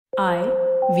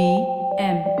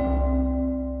IVM.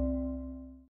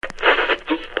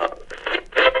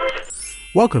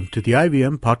 Welcome to the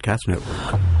IVM Podcast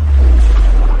Network.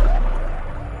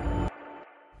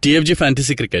 TFG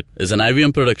Fantasy Cricket is an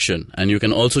IVM production, and you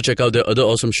can also check out their other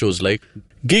awesome shows like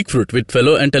Geek Fruit with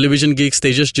fellow and television geeks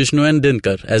Tejas, Jishnu and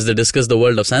Dinkar as they discuss the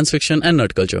world of science fiction and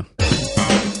nerd culture.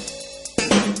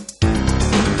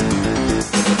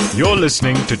 You're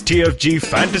listening to TFG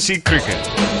Fantasy Cricket.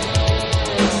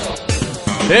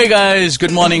 Hey guys,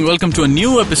 good morning. Welcome to a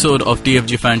new episode of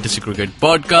TFG Fantasy Cricket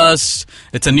Podcast.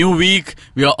 It's a new week.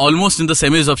 We are almost in the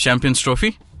semis of Champions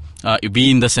Trophy.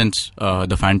 We in the sense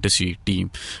the fantasy team,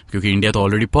 क्योंकि India तो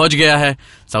already पहुंच गया है.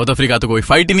 South Africa तो कोई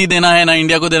fight ही नहीं देना है, ना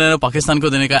इंडिया को देना है, ना पाकिस्तान को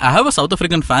देने का. I have a South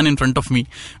African fan in front of me,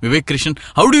 Vivek Krishnan.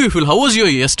 How do you feel? How was your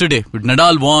yesterday?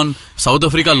 Nadal won, South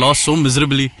Africa lost so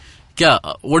miserably.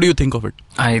 What do you think of it?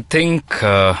 I think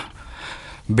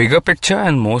bigger picture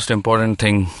and most important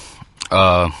thing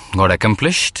got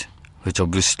accomplished, which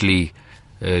obviously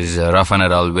is Rafa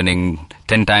Nadal winning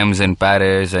 10 times in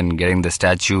Paris and getting the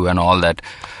statue and all that.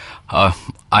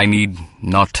 I need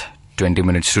not 20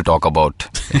 minutes to talk about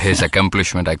his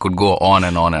accomplishment. I could go on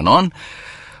and on and on.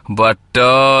 But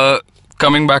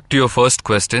coming back to your first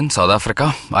question, South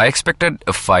Africa, I expected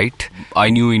a fight. I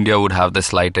knew India would have the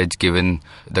slight edge given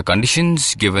the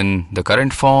conditions, given the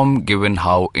current form, given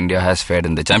how India has fared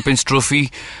in the Champions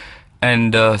Trophy.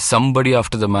 And somebody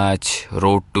after the match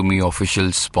wrote to me,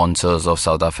 official sponsors of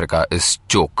South Africa is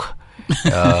choke.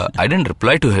 I didn't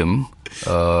reply to him.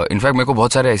 In fact मेरे को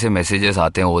बहुत सारे ऐसे messages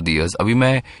आते हैं over the years. अभी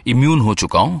मैं immune हो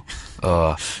चुका हूँ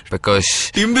बिकॉज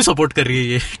टीम भी सपोर्ट कर रही है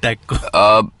ये टैग को.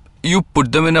 You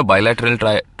put them in a bilateral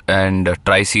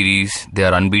try series, they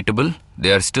are unbeatable.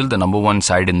 They are still the number one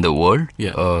side in the world.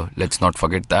 Let's not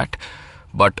forget that.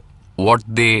 But what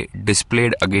they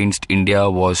displayed against India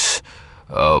was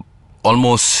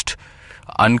almost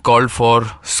uncalled for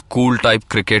school type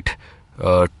cricket.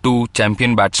 Two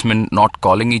champion batsmen not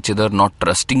calling each other, not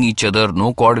trusting each other,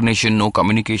 no coordination, no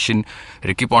communication.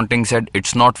 Ricky Ponting said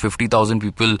it's not 50,000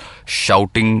 people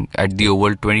shouting at the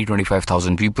oval,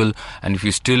 25,000 people, and if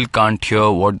you still can't hear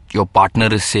what your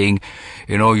partner is saying,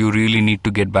 you really need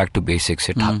to get back to basics.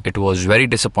 It was very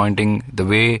disappointing the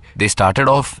way they started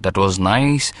off. That was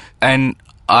nice, and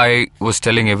I was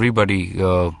telling everybody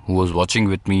who was watching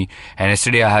with me, and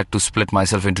yesterday I had to split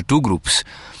myself into two groups.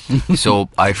 So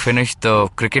I finished the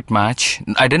cricket match.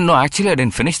 I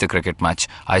didn't finish the cricket match.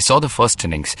 I saw the first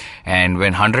innings, and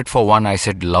when 100 for 1, I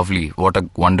said, lovely, what a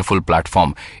wonderful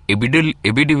platform. AB de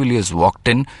Villiers walked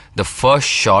in, the first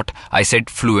shot, I said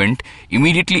fluent.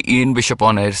 Immediately Ian Bishop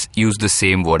on air used the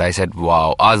same word. I said,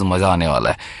 wow, aaj maza aane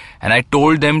wala hai. And I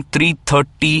told them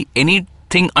 330,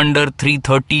 anything under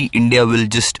 330, India will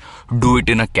just do it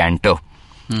in a canter.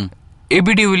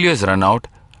 AB de Villiers run out.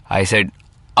 I said,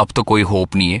 अब तो कोई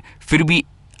hope नहीं है. फिर भी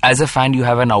as a fan you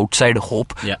have an outside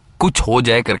hope कुछ हो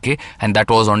जाए करके, and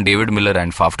that was on David Miller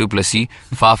and Faf du Plessis.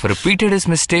 Faf repeated his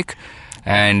mistake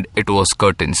and it was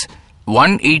curtains.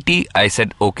 180, I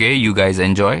said, okay, you guys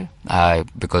enjoy,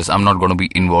 because I'm not going to be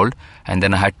involved. And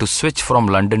then I had to switch from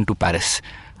London to Paris.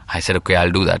 I said, okay,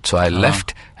 I'll do that. So I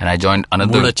left and I joined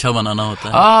another. Mood अच्छा बनाना होता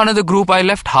है. Another group. I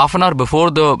left half an hour before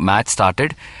the match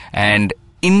started, and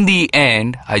in the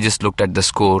end, I just looked at the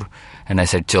score. And I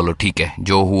said, chalo, theek hai,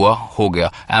 jo hua, ho gaya.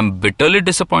 I'm bitterly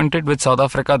disappointed with South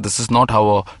Africa. This is not how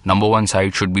a number one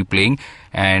side should be playing.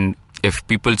 And if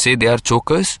people say they are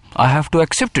chokers, I have to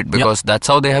accept it because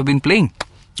that's how they have been playing.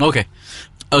 Okay.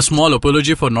 A small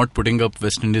apology for not putting up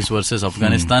West Indies versus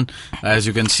Afghanistan. As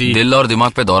you can see, दिल और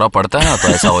दिमाग पे दौरा पड़ता है ना, तो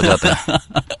ऐसा हो जाता है.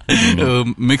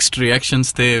 Mixed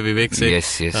reactions थे Vivek से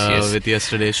yes. with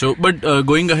yesterday show. But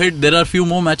going ahead, there are few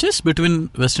more matches between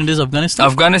West Indies Afghanistan.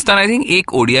 Afghanistan, I think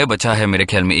एक ODI बचा है मेरे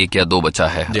ख्याल में, एक या दो बचा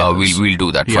है. We'll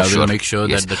do that for sure. We'll make sure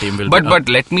that the team will.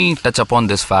 But let me touch upon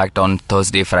this fact. On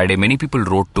Thursday, Friday, many people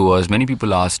wrote to us. Many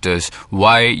people asked us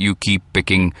why you keep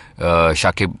picking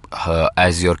Shakib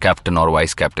as your captain or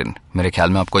vice captain. मेरे ख्याल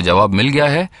में आपको जवाब मिल गया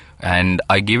है, and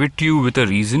I gave it to you with a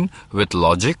reason, with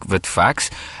logic, with facts.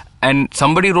 And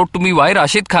somebody wrote to me, why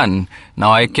Rashid Khan?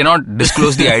 Now I cannot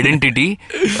disclose the identity,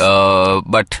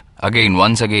 but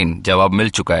once again, jawab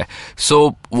mil chuka hai. So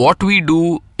what we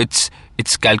do, it's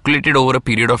calculated over a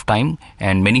period of time,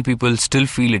 and many people still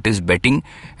feel it is betting,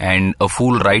 and a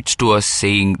fool writes to us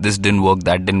saying this didn't work,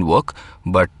 that didn't work.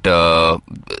 But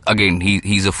again,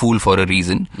 he's a fool for a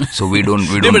reason. So we don't.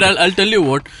 But I'll tell you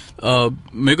what.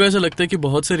 मेरे को ऐसा लगता है कि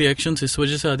बहुत से reactions इस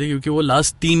वजह से आते हैं क्योंकि वो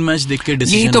लास्ट 3 मैच देख के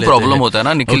डिसीजन लेते हैं. यही तो प्रॉब्लम होता है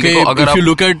ना निखिल. देखो, अगर if you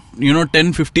look at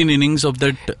 10-15 innings of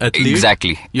that athlete,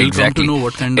 exactly, you'll come to know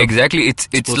what kind of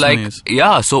it's like,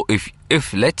 yeah. So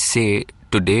if let's say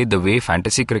today, the way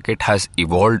fantasy cricket has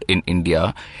evolved in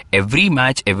India, every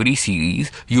match, every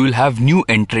series, you will have new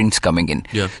entrants coming in.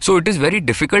 Yeah. So it is very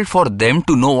difficult for them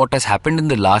to know what has happened in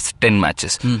the last 10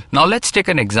 matches. Now let's take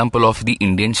an example of the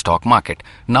Indian stock market.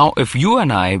 Now if you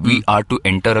and I, we are to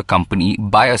enter a company,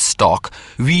 buy a stock,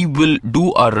 we will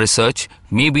do our research,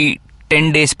 maybe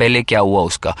 10 days pehle kya hua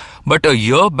uska. But a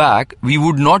year back, we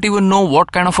would not even know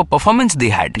what kind of a performance they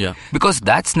had. Yeah. Because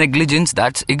that's negligence,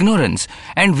 that's ignorance.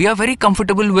 And we are very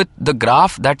comfortable with the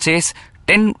graph that says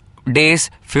 10 days,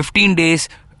 15 days,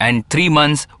 and 3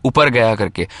 months upar gaya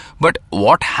karke. But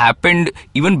what happened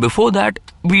even before that,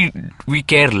 we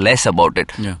care less about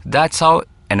it. Yeah. That's how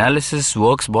analysis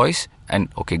works, boys. And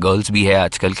okay, girls bhi hai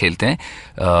aajkal khelte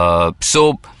hain.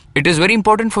 So it is very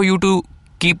important for you to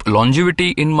keep longevity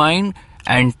in mind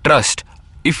and trust.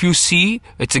 If you see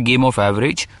it's a game of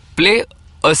average, play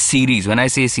a series. When I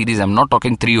say series, I'm not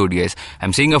talking 3 ODIs.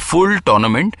 I'm saying a full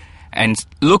tournament and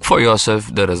look for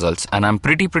yourself the results. And I'm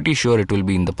pretty sure it will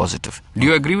be in the positive. Do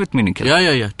you agree with me, Nikhil?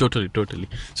 Yeah. Totally.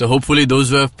 So hopefully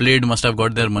those who have played must have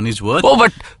got their money's worth. Oh,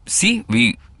 but see,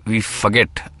 we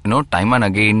forget, time and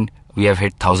again, we have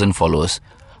hit 1,000 followers.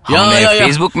 हमने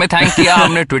Facebook में thank किया,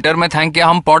 हमने Twitter में thank किया,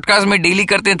 हम podcast में daily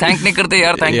करते हैं, थैंक नहीं करते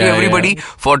यार. Thank you everybody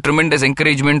for tremendous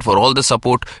encouragement, for all the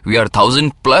support. We are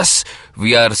 1,000 plus,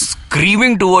 we are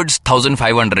screaming towards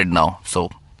 1,500 now. So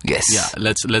yes,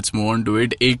 let's move on to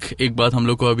it. एक बात हम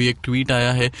लोग को अभी एक ट्वीट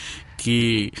आया है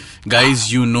कि guys,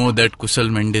 you know that Kusal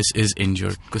Mendes is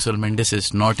injured. Kusal Mendes is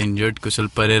not injured. Kusal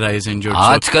Perera is injured.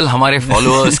 आजकल हमारे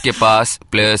फॉलोअर्स के पास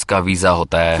प्लेयर्स का वीजा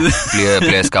होता है,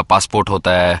 प्लेयर्स का पासपोर्ट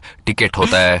होता है, टिकट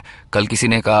होता है. कल किसी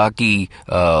ने कहा कि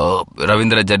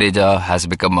Ravindra Jadeja has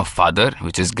become a father,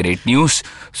 which is great news.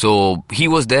 So he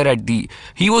was there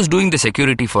he was doing the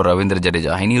security for Ravindra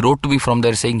Jadeja, and he wrote to me from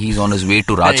there saying he's on his way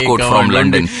to Rajkot from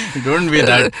London. Don't be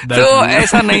that. तो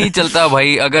ऐसा नहीं चलता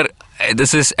भाई. अगर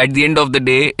this is at the end of the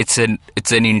day, it's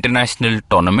an international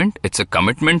tournament. It's a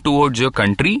commitment towards your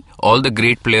country. All the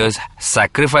great players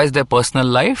sacrifice their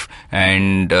personal life,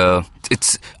 and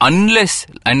it's unless,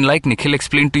 and like Nikhil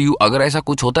explained to you, अगर ऐसा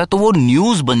कुछ होता है तो वो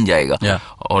news बन जाएगा.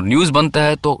 और न्यूज बनता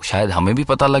है तो शायद हमें भी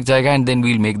पता लग जाएगा, and then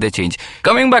we'll make the change.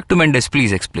 Coming back to Mendes,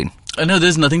 please explain. No,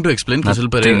 there's nothing to explain.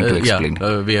 Nothing to explain.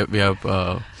 We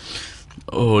have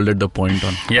holded the point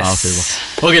on our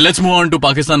favor. Okay, let's move on to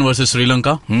Pakistan versus Sri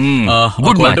Lanka.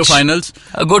 Good quarterfinals.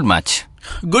 A good match.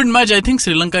 Good match. I think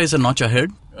Sri Lanka is a notch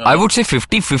ahead. I would say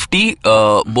 50-50.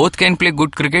 Both can play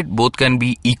good cricket. Both can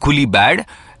be equally bad.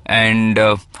 And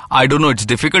I don't know. It's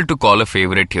difficult to call a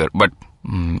favorite here. But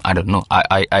I don't know.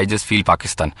 I just feel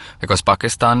Pakistan. Because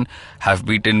Pakistan have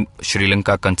beaten Sri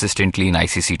Lanka consistently in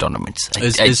ICC tournaments.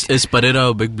 Is Perera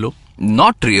a big blow?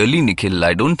 Not really, Nikhil.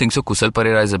 I don't think so. Kusal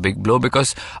Perera is a big blow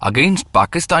because against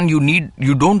Pakistan,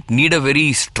 you don't need a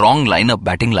very strong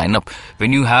batting lineup.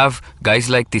 When you have guys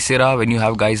like Tisera, when you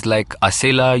have guys like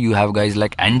Asela, you have guys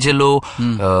like Angelo,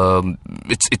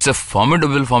 it's a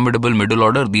formidable middle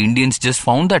order. The Indians just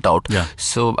found that out. Yeah.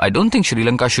 So I don't think Sri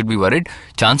Lanka should be worried.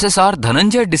 Chances are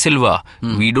Dhananjay De Silva.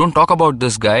 We don't talk about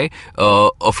this guy.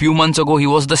 A few months ago, he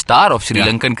was the star of Sri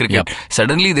Lankan cricket.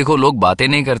 Suddenly, देखो लोग बातें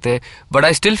नहीं करते. But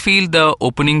I still feel the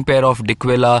opening pair of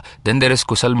Dickwella, then there is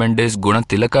Kusal Mendes,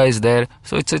 Gunatilaka is there,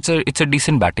 so it's a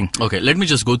decent batting. Okay, let me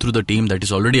just go through the team that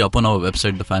is already up on our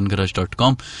website,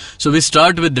 thefangarage.com. So we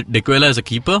start with Dickwella as a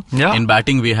keeper. Yeah. In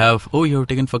batting we have, you have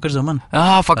taken Fakhar Zaman.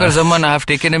 Fakhar Zaman, I have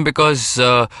taken him because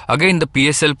again the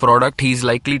PSL product, he's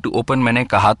likely to open. मैंने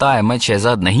कहा था Ahmed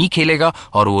Shehzad नहीं खेलेगा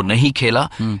और वो नहीं खेला.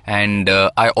 And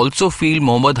I also feel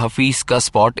Mohammad Hafiz का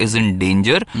spot is in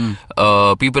danger.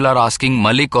 People are asking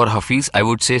Malik or Hafiz. I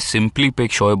would say simply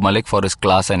pick Shoaib Malik for his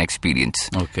class and experience.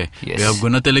 Okay. Yes. We have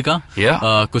Gunatilaka. Yeah.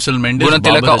 Kusal Mendes.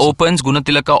 Gunatilaka opens.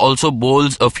 Gunatilaka also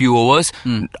bowls a few overs.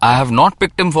 I have not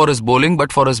picked him for his bowling,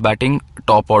 but for his batting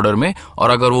top order में. और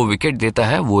अगर वो wicket देता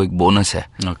है, वो एक bonus है.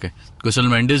 Okay. Kusal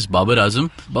Mendes, Babar Azam.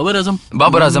 Babar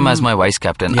Azam as my vice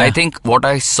captain. Yeah. I think what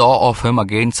I saw of him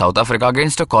against South Africa,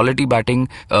 against a quality batting,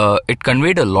 it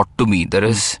conveyed a lot to me. There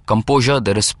is composure,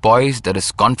 there is poise, there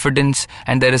is confidence,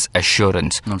 and there is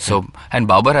assurance. Okay. So, and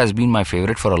Babar has been my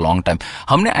favorite for a long time.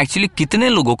 हमने actually कितने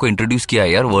लोगों को introduce किया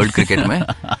यार world cricket में?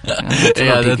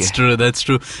 Yeah, that's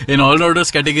true. In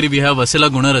all-rounders category, we have Asela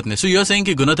Gunaratne. So you are saying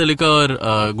कि Gunatilaka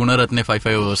और Gunaratne 5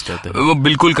 overs करते हैं? वो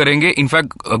बिल्कुल करेंगे. In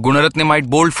fact, Gunaratne might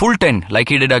bowl full 10 like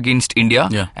he did against India.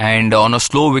 Yeah. And on a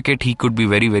slow wicket, he could be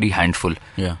very, very handful.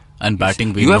 Yeah. And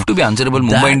batting, you have to be answerable.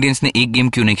 Mumbai Indians ने एक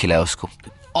game क्यों नहीं खिलाया उसको?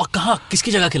 और कहाँ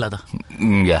किसकी जगह खिला था?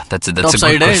 Yeah, that's a good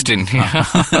question.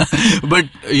 But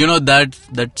you know that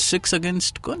 6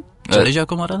 against कौन? Jadeja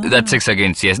ko mara tha? That 6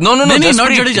 against, yes. No, not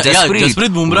Jasprit. Jadeja. Yeah,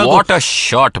 Jasprit Bumrah. What a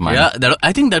shot, man. Yeah,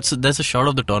 I think that's a shot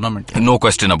of the tournament. No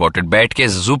question about it. Baith ke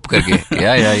zoop karke.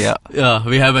 Yeah. Yeah,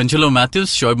 we have Angelo Matthews,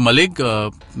 Shoaib Malik,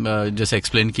 just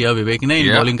explained kiya Vivek ne.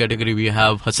 In bowling category, we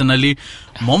have Hassan Ali,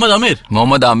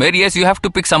 Mohammad Amir. Yes, you have to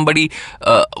pick somebody,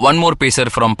 one more pacer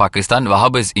from Pakistan.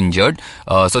 Wahab is injured.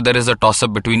 So there is a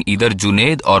toss-up between either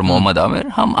Junaid or Mohammad Amir.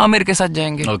 Hum Amir ke saath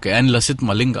jayenge. Okay, and Lasith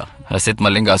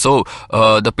Malinga. So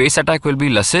the pace attack will be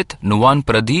Lasith, Nuwan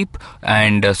Pradeep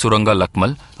and Suranga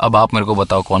Lakmal. अब आप मेरे को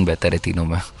बताओ कौन बेहतर है तीनों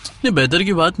में. नहीं बेहतर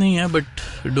की बात नहीं है, but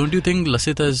don't you think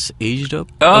Lasith has aged up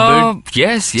a bit?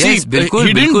 Yes, बिल्कुल.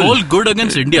 He didn't bowl good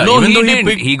against India. No, even he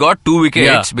didn't. He got 2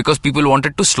 wickets because people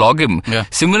wanted to slog him. Yeah.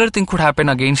 Similar thing could happen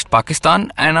against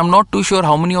Pakistan, and I'm not too sure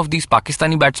how many of these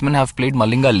Pakistani batsmen have played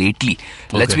Malinga lately.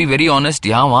 Okay. Let's be very honest.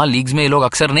 यहाँ वहाँ leagues में ये लोग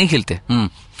अक्सर नहीं खेलते.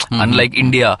 Unlike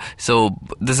India. So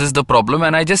this is the problem,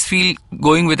 and I just feel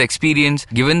going with experience,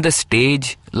 given the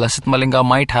stage, Lasith Malinga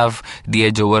might have the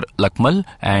edge over Lakmal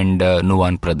and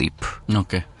Nuwan Pradeep.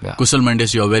 Okay. Yeah. Kusal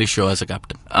Mendes, you are very sure as a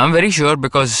captain. I'm very sure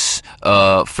because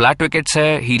flat wickets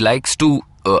hai, he likes to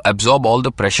absorb all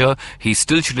the pressure. He's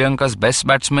still Sri Lanka's best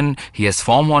batsman. He has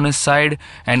form on his side,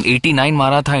 and 89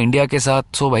 mara tha India ke saath,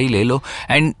 so bhai le lo.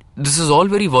 And this is all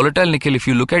very volatile, Nikhil. If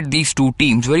you look at these two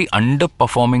teams, very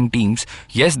underperforming teams,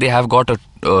 yes, they have got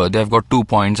 2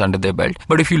 points under their belt.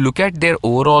 But if you look at their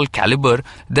overall caliber,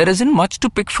 there isn't much to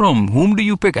pick from. Whom do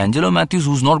you pick? Angelo Matthews,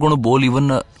 who's not going to bowl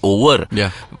even over.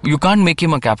 Yeah. You can't make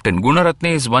him a captain.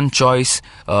 Gunaratne is one choice,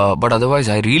 but otherwise,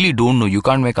 I really don't know. You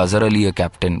can't make Azhar Ali a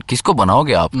captain. Kisko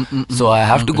बनाओगे आप? So I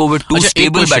have to go with two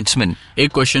stable batsmen.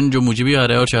 एक question जो मुझे भी आ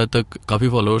रहा है और शायद तक काफी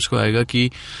followers को आएगा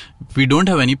कि we don't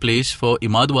have any place for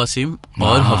Imad Wasim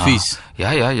or Hafiz.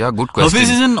 Yeah. Good question. Hafiz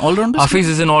is an all-rounder? Hafiz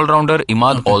is an all-rounder.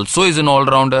 Imad also is an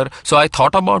all-rounder. So I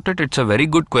thought about it. It's a very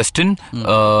good question.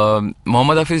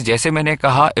 Mohammad Hafiz, जैसे मैंने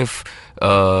कहा, if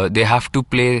they have to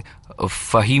play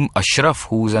Fahim Ashraf,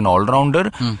 who's an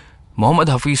all-rounder, Mohammad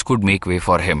Hafiz could make way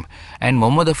for him. And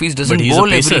Mohammad Hafiz doesn't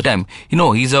bowl every time. You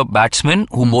know, he's a batsman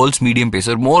who bowls medium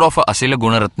pacer, more of a Asela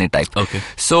Gunaratne type. Okay.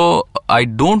 So I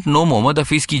don't know Mohammad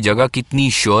Hafiz ki jagah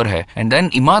kitni sure hai. And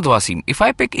then Imad Wasim. If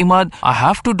I pick Imad, I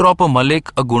have to drop a Malik,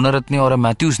 a Gunaratne or a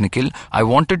Matthews, Nikhil. I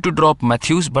wanted to drop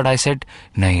Matthews, but I said,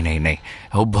 nahi.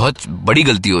 वो बहुत बड़ी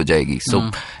गलती हो जाएगी.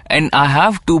 So, and I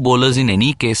have two bowlers in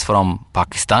any case from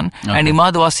Pakistan. Okay. And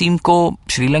Imad Wasim ko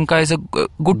Sri Lanka is a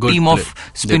good team of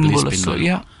spin bowlers. So,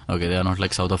 yeah. Okay, they are not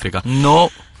like South Africa. No.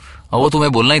 वो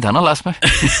तुम्हें बोलना ही था ना last में.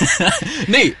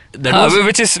 नहीं,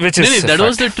 that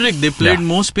was the trick. They played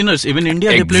more spinners. Even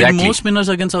India, they played more spinners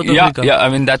against South Africa. Yeah, I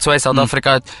mean that's why South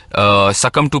Africa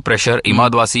succumbed to pressure.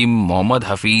 Imad Wasim, Mohammad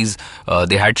Hafiz,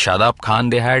 they had Shadab Khan,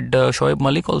 they had Shoaib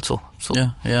Malik also. So.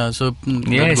 Yeah. So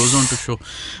that goes on to show.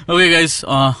 Okay, guys.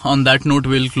 On that note,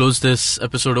 we'll close this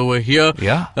episode over here.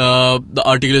 Yeah. The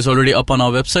article is already up on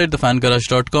our website,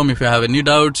 thefangarage.com. If you have any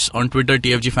doubts, on Twitter,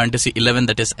 TFG Fantasy 11,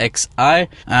 that is XI,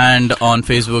 and on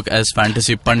Facebook as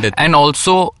Fantasy Pandit. And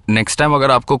also, next time,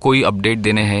 अगर आपको कोई update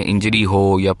देने हैं, injury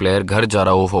हो या player घर जा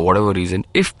रहा हो for whatever reason,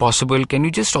 if possible, can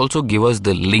you just also give us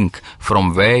the link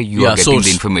from where you are getting the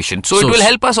information? So it will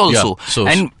help us also.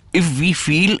 And if we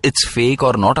feel it's fake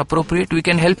or not appropriate, we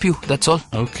can help you. That's all.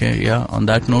 Okay, yeah. On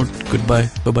that note, goodbye.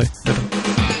 Bye-bye.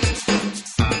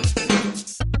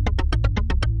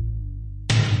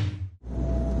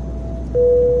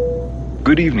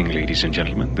 Good evening, ladies and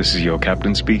gentlemen. This is your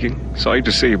captain speaking. Sorry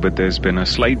to say, but there's been a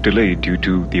slight delay due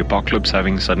to the apocalypse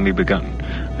having suddenly begun.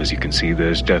 As you can see,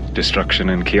 there's death, destruction,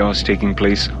 and chaos taking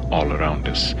place all around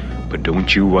us. But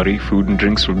don't you worry, food and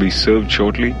drinks will be served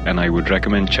shortly, and I would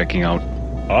recommend checking out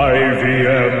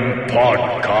IVM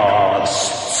Podcasts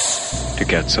to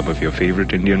get some of your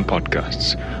favorite Indian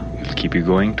podcasts. We'll keep you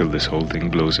going till this whole thing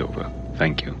blows over.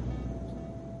 Thank you.